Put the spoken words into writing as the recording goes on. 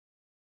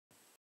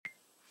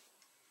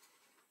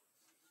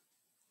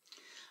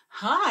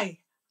Hi,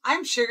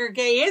 I'm Sugar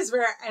Gay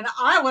Isber, and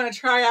I want to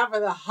try out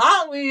for the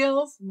Hot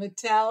Wheels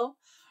Mattel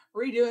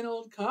redo an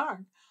old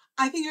car.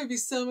 I think it would be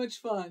so much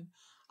fun.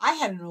 I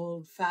had an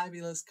old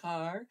fabulous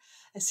car,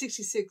 a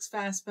 66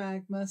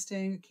 fastback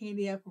Mustang,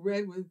 candy apple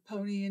red with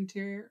pony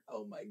interior.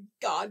 Oh my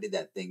God, did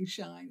that thing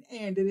shine?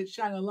 And did it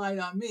shine a light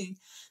on me?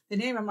 The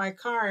name of my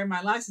car and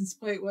my license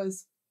plate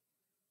was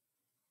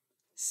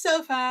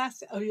So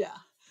Fast. Oh yeah,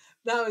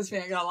 that was me.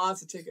 I got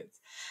lots of tickets.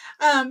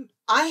 I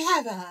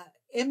have a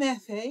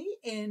MFA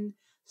in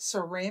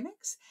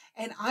ceramics,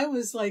 and I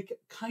was like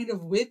kind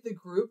of with the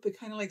group that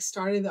kind of like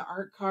started the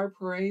art car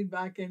parade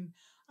back in,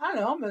 I don't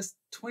know, almost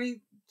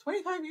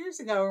 25 years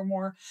ago or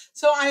more.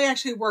 So I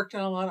actually worked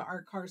on a lot of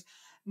art cars.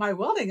 My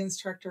welding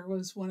instructor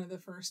was one of the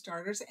first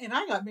starters, and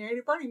I got married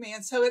at Burning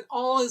Man. So it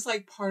all is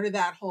like part of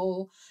that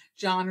whole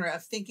genre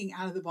of thinking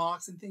out of the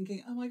box and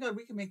thinking, oh my God,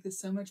 we can make this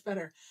so much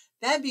better.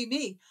 That'd be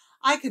me.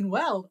 I can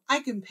weld,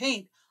 I can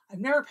paint. I've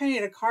never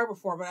painted a car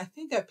before, but I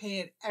think I've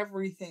painted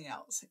everything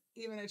else,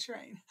 even a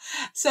train.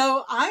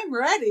 So I'm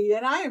ready,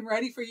 and I am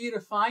ready for you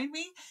to find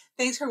me.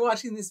 Thanks for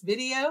watching this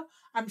video.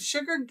 I'm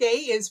Sugar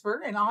Gay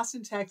Isber in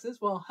Austin, Texas.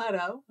 Well,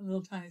 Hutto, a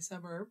little tiny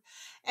suburb.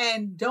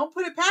 And don't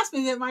put it past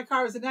me that my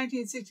car was a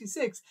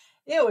 1966.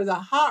 It was a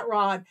hot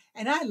rod,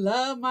 and I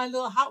love my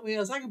little Hot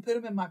Wheels. I can put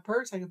them in my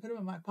purse. I can put them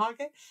in my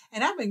pocket,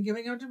 and I've been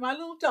giving them to my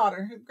little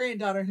daughter,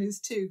 granddaughter, who's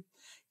 2.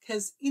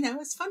 Because,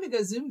 it's fun to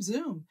go zoom,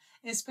 zoom,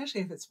 and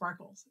especially if it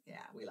sparkles. Yeah,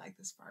 we like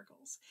the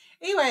sparkles.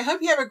 Anyway, I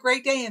hope you have a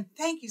great day, and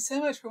thank you so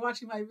much for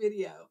watching my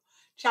video.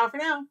 Ciao for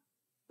now.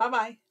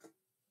 Bye-bye.